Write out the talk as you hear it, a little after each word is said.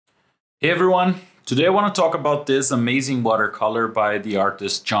Hey everyone, today I want to talk about this amazing watercolor by the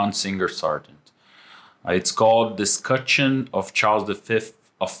artist John Singer Sargent. It's called Discussion of Charles V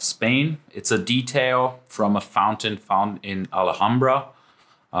of Spain. It's a detail from a fountain found in Alhambra.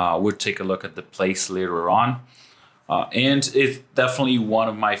 We'll take a look at the place later on. And it's definitely one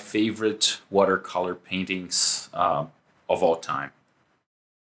of my favorite watercolor paintings of all time.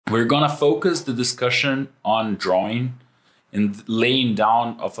 We're going to focus the discussion on drawing and laying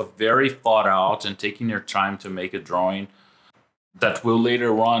down of a very thought out and taking your time to make a drawing that will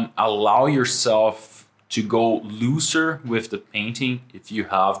later on allow yourself to go looser with the painting if you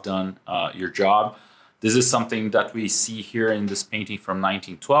have done your job. This is something that we see here in this painting from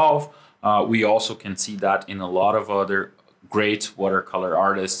 1912. We also can see that in a lot of other great watercolor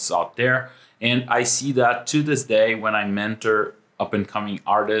artists out there. And I see that to this day when I mentor up-and-coming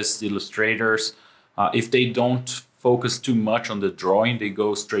artists, illustrators. If they don't focus too much on the drawing, they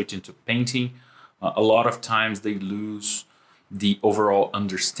go straight into painting. A lot of times they lose the overall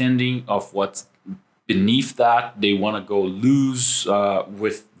understanding of what's beneath that. They want to go loose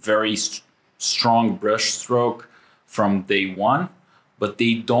with very strong brush stroke from day one, but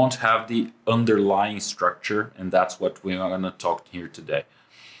they don't have the underlying structure, and that's what we're going to talk here today.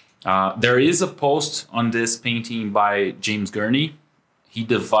 There is a post on this painting by James Gurney. He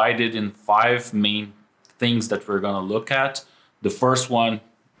divided in 5 main things that we're going to look at. The first one,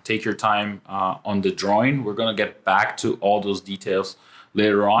 take your time on the drawing. We're going to get back to all those details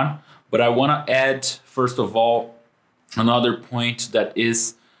later on. But I want to add, first of all, another point that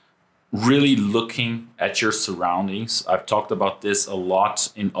is really looking at your surroundings. I've talked about this a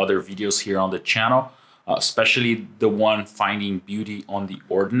lot in other videos here on the channel, especially the one finding beauty on the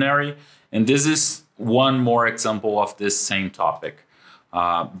ordinary. And this is one more example of this same topic.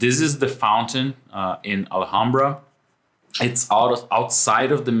 This is the fountain in Alhambra. It's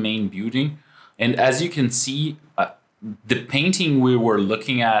outside of the main building. And as you can see, the painting we were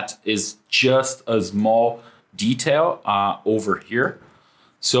looking at is just a small detail over here.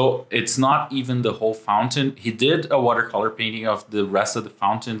 So it's not even the whole fountain. He did a watercolor painting of the rest of the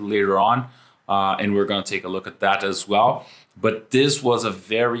fountain later on, and we're going to take a look at that as well. But this was a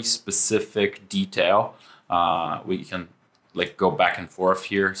very specific detail. We can go back and forth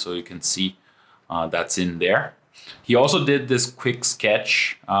here so you can see that's in there. He also did this quick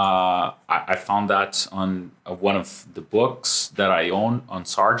sketch. I found that on one of the books that I own on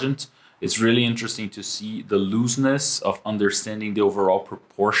Sargent. It's really interesting to see the looseness of understanding the overall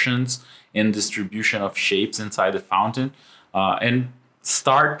proportions and distribution of shapes inside the fountain, and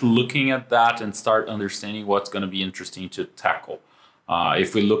start looking at that and start understanding what's going to be interesting to tackle.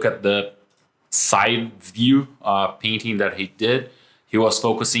 If we look at the side view painting that he did, he was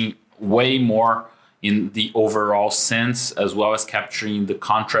focusing way more in the overall sense, as well as capturing the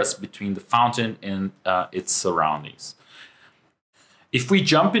contrast between the fountain and its surroundings. If we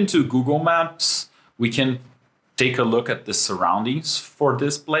jump into Google Maps, we can take a look at the surroundings for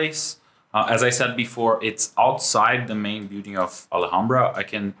this place. As I said before, it's outside the main building of Alhambra. I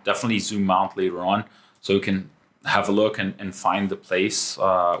can definitely zoom out later on so you can have a look and find the place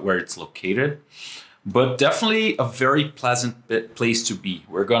where it's located. But definitely a very pleasant place to be.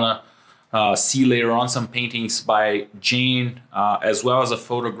 We're gonna see later on some paintings by Jane, as well as a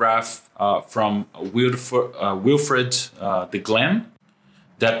photograph from Wilfred de Glen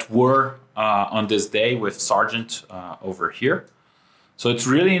that were on this day with Sargent over here. So it's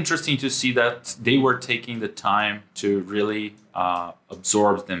really interesting to see that they were taking the time to really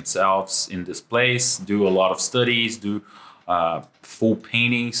absorb themselves in this place, do a lot of studies, do full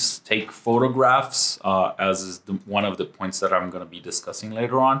paintings, take photographs, as is one of the points that I'm going to be discussing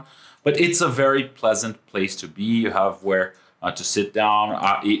later on. But it's a very pleasant place to be. You have where to sit down.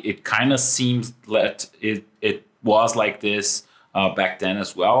 It kind of seems that it was like this back then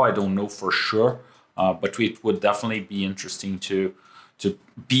as well. I don't know for sure, but it would definitely be interesting to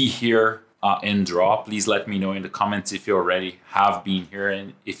be here and draw. Please let me know in the comments if you already have been here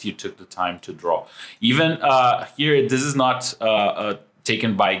and if you took the time to draw. Even here, this is not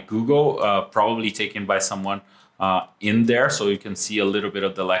taken by Google, probably taken by someone in there, so you can see a little bit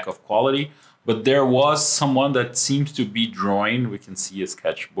of the lack of quality. But there was someone that seems to be drawing. We can see a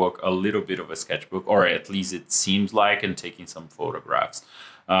sketchbook, a little bit of a sketchbook, or at least it seems like, and taking some photographs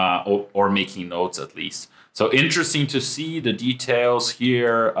or making notes at least. So interesting to see the details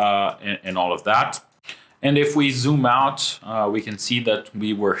here and all of that. And if we zoom out, we can see that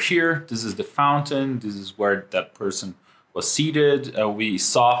we were here. This is the fountain. This is where that person was seated. We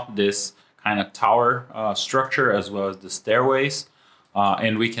saw this kind of tower structure as well as the stairways.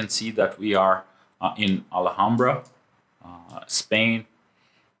 And we can see that we are in Alhambra, Spain.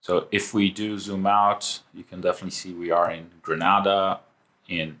 So if we do zoom out, you can definitely see we are in Granada,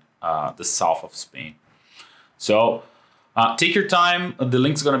 in the south of Spain. So take your time. The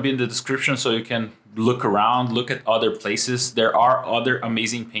link's going to be in the description so you can look around, look at other places. There are other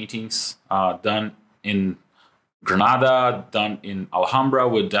amazing paintings done in Granada, done in Alhambra.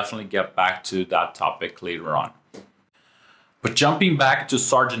 We'll definitely get back to that topic later on. But jumping back to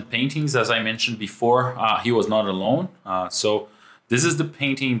Sargent paintings, as I mentioned before, he was not alone. So this is the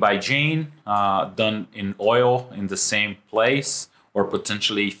painting by Jane, done in oil in the same place, or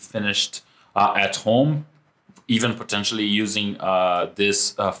potentially finished at home, even potentially using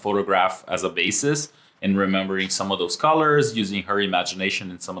this photograph as a basis and remembering some of those colors, using her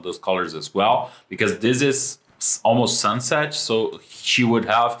imagination in some of those colors as well, because this is almost sunset. So she would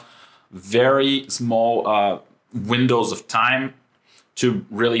have very small windows of time to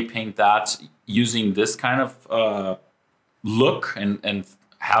really paint that using this kind of look and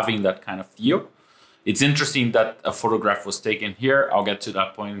having that kind of feel. It's interesting that a photograph was taken here. I'll get to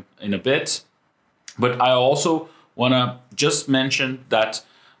that point in a bit. But I also want to just mention that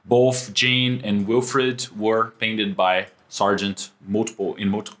both Jane and Wilfrid were painted by Sargent in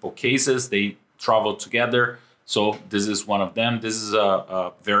multiple cases. They traveled together. So this is one of them. This is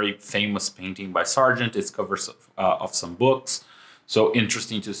a very famous painting by Sargent. It's covers of some books. So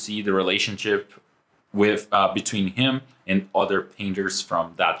interesting to see the relationship with between him and other painters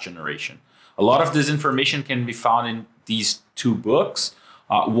from that generation. A lot of this information can be found in these two books.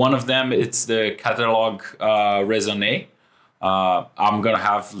 One of them, it's the Catalogue Raisonné. I'm going to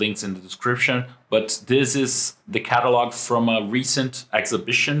have links in the description, but this is the catalog from a recent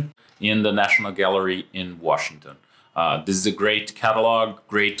exhibition in the National Gallery in Washington. This is a great catalog,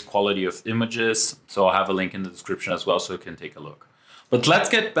 great quality of images. So I'll have a link in the description as well so you can take a look. But let's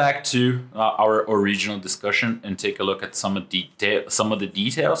get back to our original discussion and take a look at some of the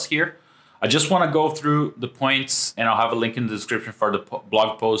details here. I just want to go through the points, and I'll have a link in the description for the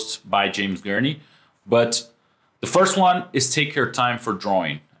blog post by James Gurney. But the first one is take your time for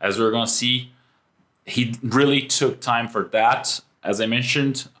drawing. As we're going to see, he really took time for that. As I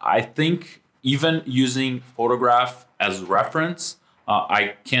mentioned, I think even using photograph as reference,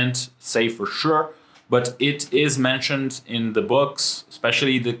 I can't say for sure, but it is mentioned in the books,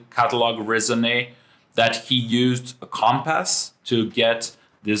 especially the Catalogue Raisonné, that he used a compass to get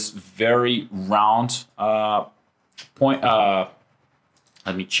this very round point.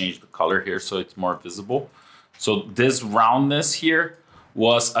 Let me change the color here so it's more visible. So this roundness here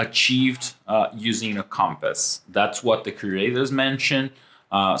was achieved using a compass. That's what the curators mentioned.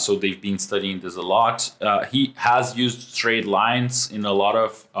 So they've been studying this a lot. He has used straight lines in a lot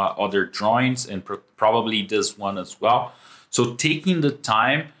of other drawings, and probably this one as well. So taking the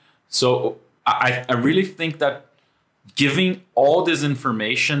time. So I really think that giving all this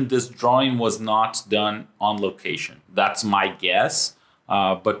information, this drawing was not done on location. That's my guess.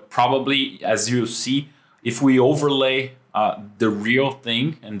 But probably, as you see, if we overlay the real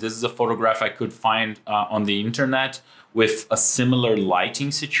thing, and this is a photograph I could find on the internet with a similar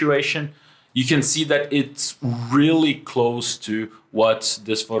lighting situation, you can see that it's really close to what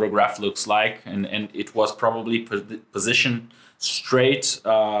this photograph looks like. And it was probably positioned straight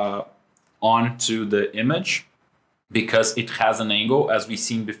onto the image because it has an angle. As we've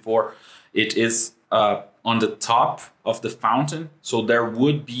seen before, it is on the top of the fountain. So there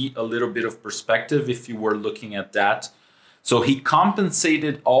would be a little bit of perspective if you were looking at that. So he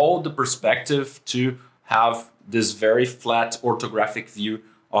compensated all the perspective to have this very flat orthographic view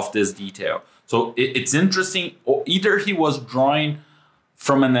of this detail. So it's interesting. Either he was drawing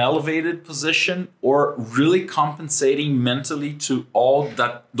from an elevated position or really compensating mentally to all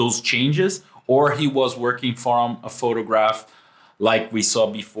those changes, or he was working from a photograph like we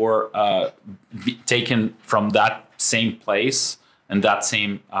saw before, taken from that same place and that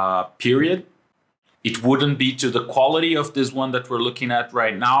same period. It wouldn't be to the quality of this one that we're looking at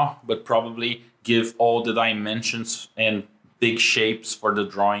right now, but probably give all the dimensions and big shapes for the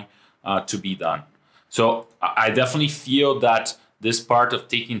drawing to be done. So I definitely feel that this part of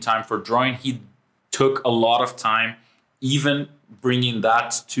taking time for drawing, he took a lot of time, even bringing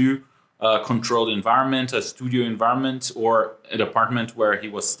that to a controlled environment, a studio environment, or an apartment where he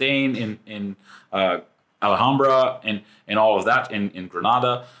was staying in Alhambra and all of that in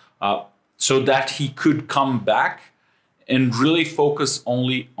Granada, so that he could come back and really focus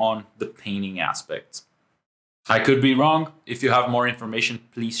only on the painting aspects. I could be wrong. If you have more information,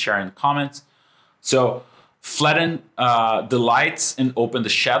 please share in the comments. So flatten the lights and open the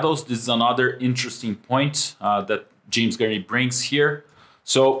shadows. This is another interesting point that James Gurney brings here.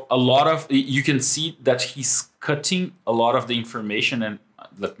 So you can see that he's cutting a lot of the information, and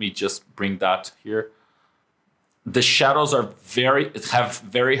let me just bring that here. The shadows are have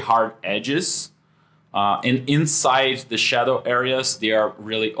very hard edges, and inside the shadow areas, they are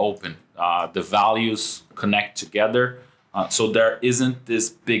really open. The values connect together, so there isn't this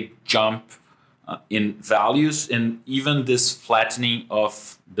big jump in values, and even this flattening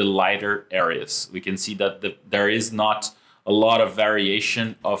of the lighter areas. We can see that there is not a lot of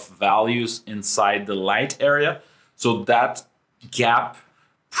variation of values inside the light area. So that gap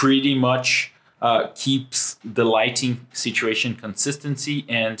pretty much keeps the lighting situation consistency,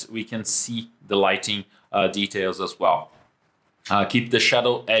 and we can see the lighting details as well. Keep the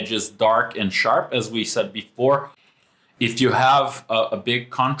shadow edges dark and sharp, as we said before. If you have a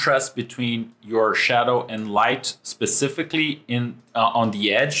big contrast between your shadow and light, specifically on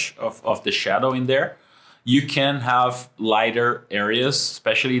the edge of the shadow in there, you can have lighter areas,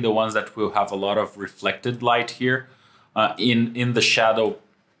 especially the ones that will have a lot of reflected light here in the shadow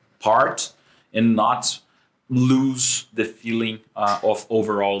part, and not lose the feeling of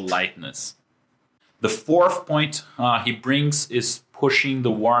overall lightness. The fourth point he brings is pushing the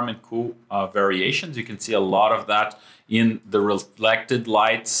warm and cool variations. You can see a lot of that in the reflected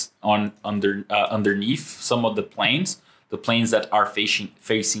lights underneath some of the planes. The planes that are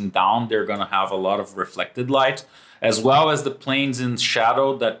facing down, they're going to have a lot of reflected light, as well as the planes in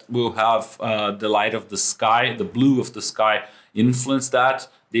shadow that will have the light of the sky, the blue of the sky influence that.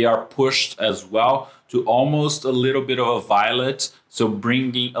 They are pushed as well to almost a little bit of a violet, so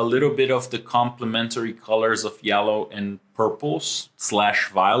bringing a little bit of the complementary colors of yellow and purples /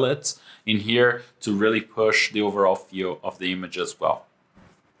 violets in here to really push the overall feel of the image as well.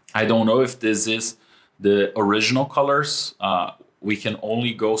 I don't know if this is the original colors. We can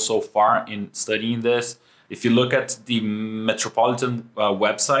only go so far in studying this. If you look at the Metropolitan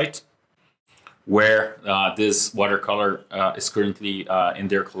website, where this watercolor is currently in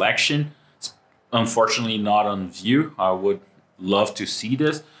their collection, it's unfortunately not on view. I would love to see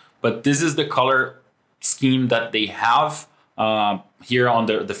this, but this is the color scheme that they have here on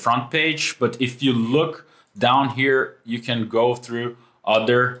the front page. But if you look down here, you can go through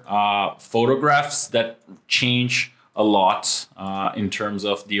other photographs that change a lot in terms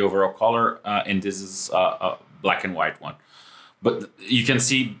of the overall color, and this is a black and white one. But you can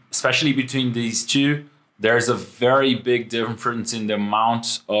see, especially between these two, there's a very big difference in the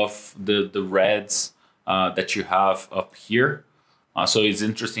amount of the reds that you have up here. So it's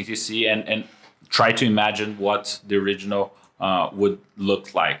interesting to see and try to imagine what the original would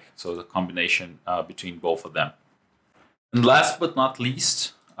look like. So the combination between both of them. And last but not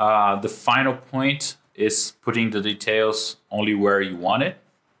least, the final point is putting the details only where you want it.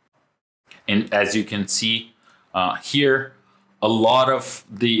 And as you can see here, a lot of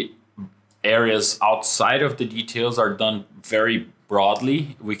the areas outside of the details are done very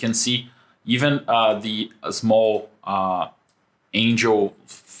broadly. We can see even the small angel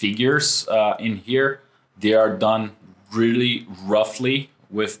figures in here. They are done really roughly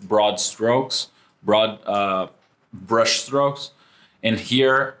with broad strokes, broad brush strokes. And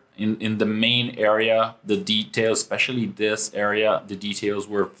here in the main area, the details, especially this area, the details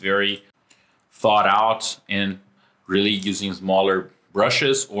were very thought out and really using smaller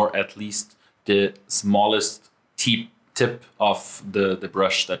brushes, or at least the smallest tip of the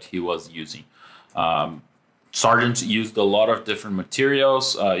brush that he was using. Sargent used a lot of different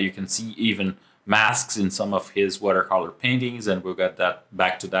materials. You can see even masks in some of his watercolor paintings, and we'll get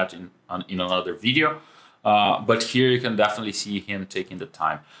back to that in another video. But here you can definitely see him taking the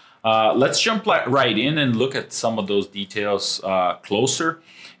time. Let's jump right in and look at some of those details closer.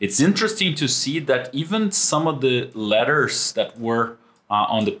 It's interesting to see that even some of the letters that were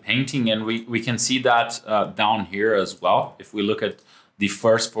on the painting, and we can see that down here as well. If we look at the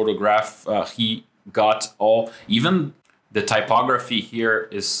first photograph, he got even the typography here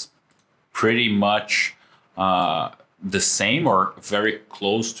is pretty much the same or very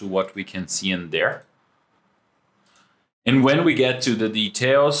close to what we can see in there. And when we get to the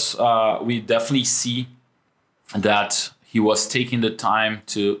details, we definitely see that he was taking the time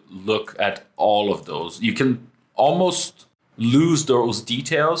to look at all of those. You can almost lose those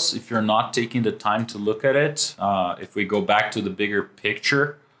details if you're not taking the time to look at it. If we go back to the bigger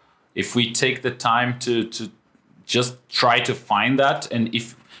picture, if we take the time to just try to find that, and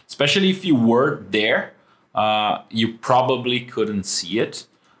especially if you were there, you probably couldn't see it.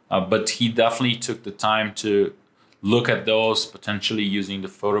 But he definitely took the time to look at those, potentially using the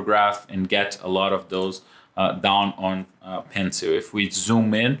photograph, and get a lot of those down on pencil. If we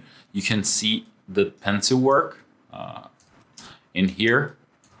zoom in, you can see the pencil work in here.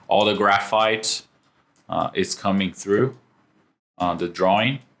 All the graphite is coming through. the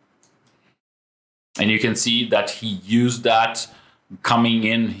drawing. And you can see that he used that coming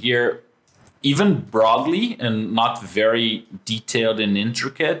in here, even broadly and not very detailed and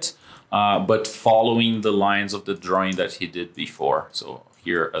intricate, but following the lines of the drawing that he did before. So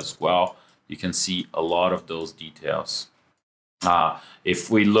here as well, you can see a lot of those details. If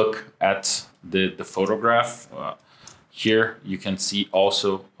we look at the photograph, here you can see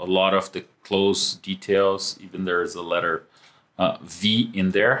also a lot of the close details. Even there is a letter V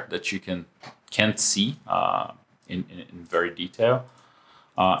in there that you can't see in very detail.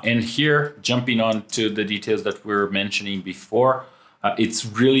 And here, jumping on to the details that we were mentioning before, it's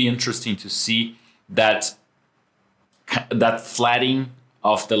really interesting to see that flatting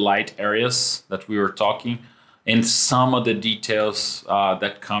of the light areas that we were talking, and some of the details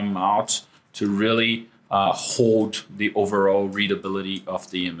that come out to really hold the overall readability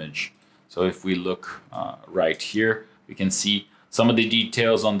of the image. So if we look right here, we can see some of the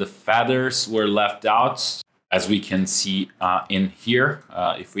details on the feathers were left out. As we can see in here,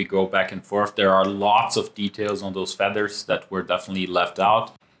 if we go back and forth, there are lots of details on those feathers that were definitely left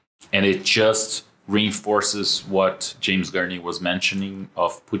out. And it just reinforces what James Gurney was mentioning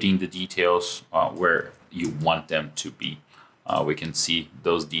of putting the details where you want them to be. We can see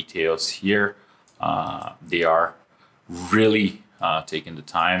those details here. They are really taking the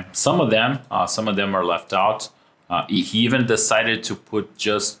time. Some of them are left out. He even decided to put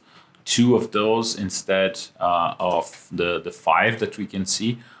just 2 of those instead of the 5 that we can see.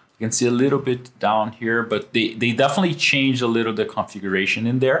 You can see a little bit down here, but they definitely changed a little the configuration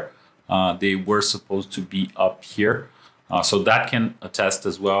in there. They were supposed to be up here. So that can attest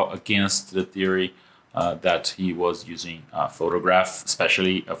as well against the theory that he was using photograph,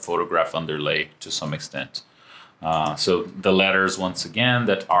 especially a photograph underlay to some extent. So the letters, once again,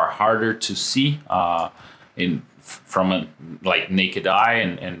 that are harder to see from a naked eye,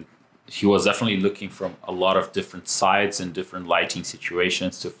 and he was definitely looking from a lot of different sides and different lighting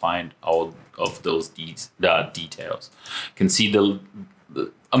situations to find all of those details. You can see the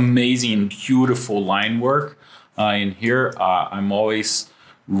amazing, beautiful line work in here. I'm always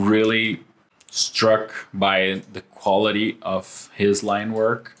really struck by the quality of his line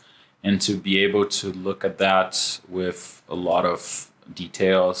work, and to be able to look at that with a lot of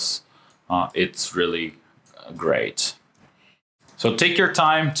details, it's really great. So take your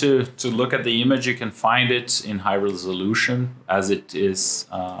time to look at the image. You can find it in high resolution as it is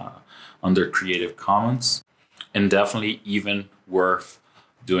under Creative Commons, and definitely even worth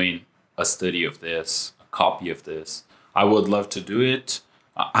doing a study of this, a copy of this. I would love to do it.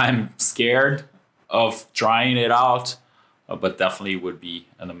 I'm scared of trying it out, but definitely would be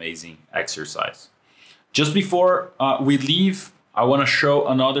an amazing exercise. Just before we leave, I want to show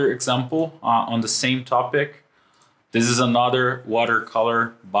another example on the same topic. This is another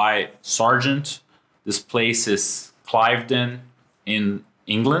watercolor by Sargent. This place is Cliveden in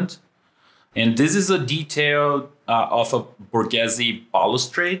England. And this is a detail of a Borghese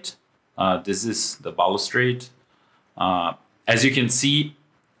balustrade. This is the balustrade. As you can see,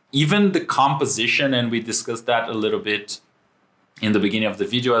 even the composition, and we discussed that a little bit in the beginning of the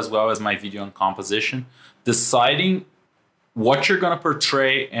video, as well as my video on composition, deciding what you're going to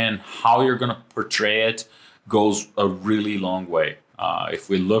portray and how you're going to portray it goes a really long way. If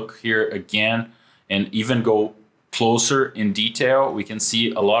we look here again and even go closer in detail, we can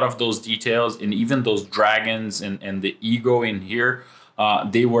see a lot of those details, and even those dragons and the ego in here,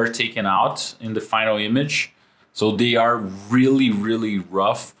 they were taken out in the final image. So they are really, really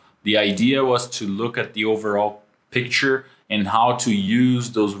rough. The idea was to look at the overall picture and how to use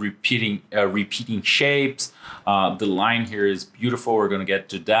those repeating shapes. The line here is beautiful. We're going to get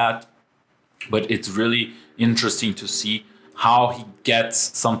to that. But it's really interesting to see how he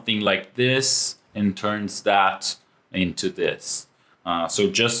gets something like this and turns that into this.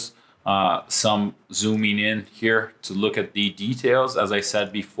 So just some zooming in here to look at the details. As I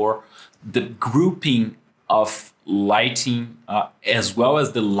said before, the grouping of lighting as well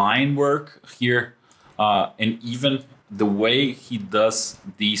as the line work here, and even the way he does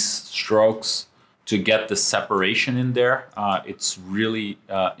these strokes to get the separation in there, it's really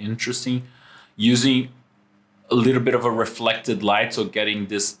interesting. Using a little bit of a reflected light, so getting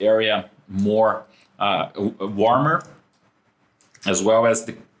this area more warmer, as well as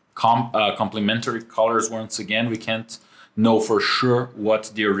the complementary colors. Once again, we can't know for sure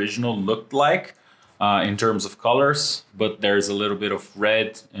what the original looked like in terms of colors, but there's a little bit of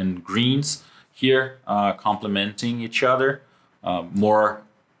red and greens here complementing each other. More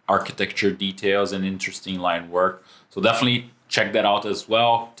architecture details and interesting line work. So definitely check that out as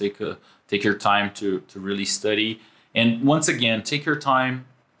well. Take your time to really study And once again, take your time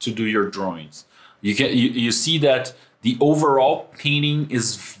to do your drawings. You see that the overall painting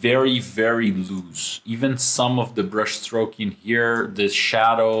is very, very loose. Even some of the brush stroke in here, the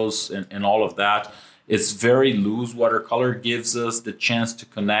shadows and all of that, it's very loose. Watercolor gives us the chance to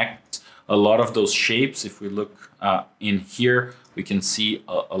connect a lot of those shapes. If we look in here, we can see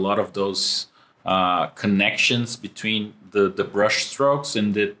a lot of those connections between the brush strokes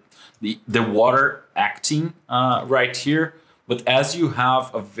and the water acting right here. But as you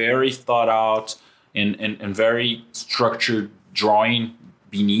have a very thought out and very structured drawing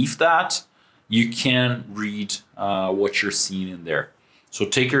beneath that, you can read what you're seeing in there. So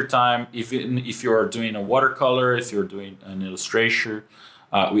take your time. If you're doing a watercolor, if you're doing an illustration,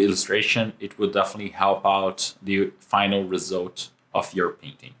 it would definitely help out the final result of your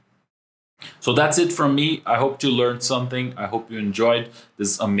painting. So that's it from me. I hope you learned something. I hope you enjoyed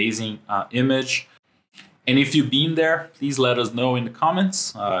this amazing image. And if you've been there, please let us know in the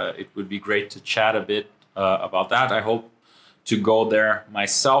comments. It would be great to chat a bit about that. I hope to go there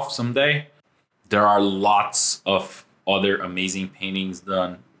myself someday. There are lots of other amazing paintings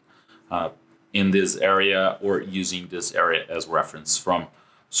done in this area or using this area as reference from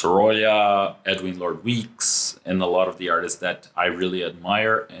Sorolla, Edwin Lord Weeks, and a lot of the artists that I really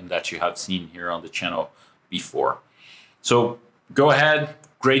admire and that you have seen here on the channel before. So go ahead,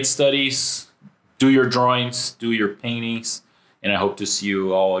 great studies, do your drawings, do your paintings, and I hope to see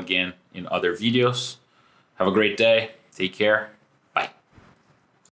you all again in other videos. Have a great day. Take care.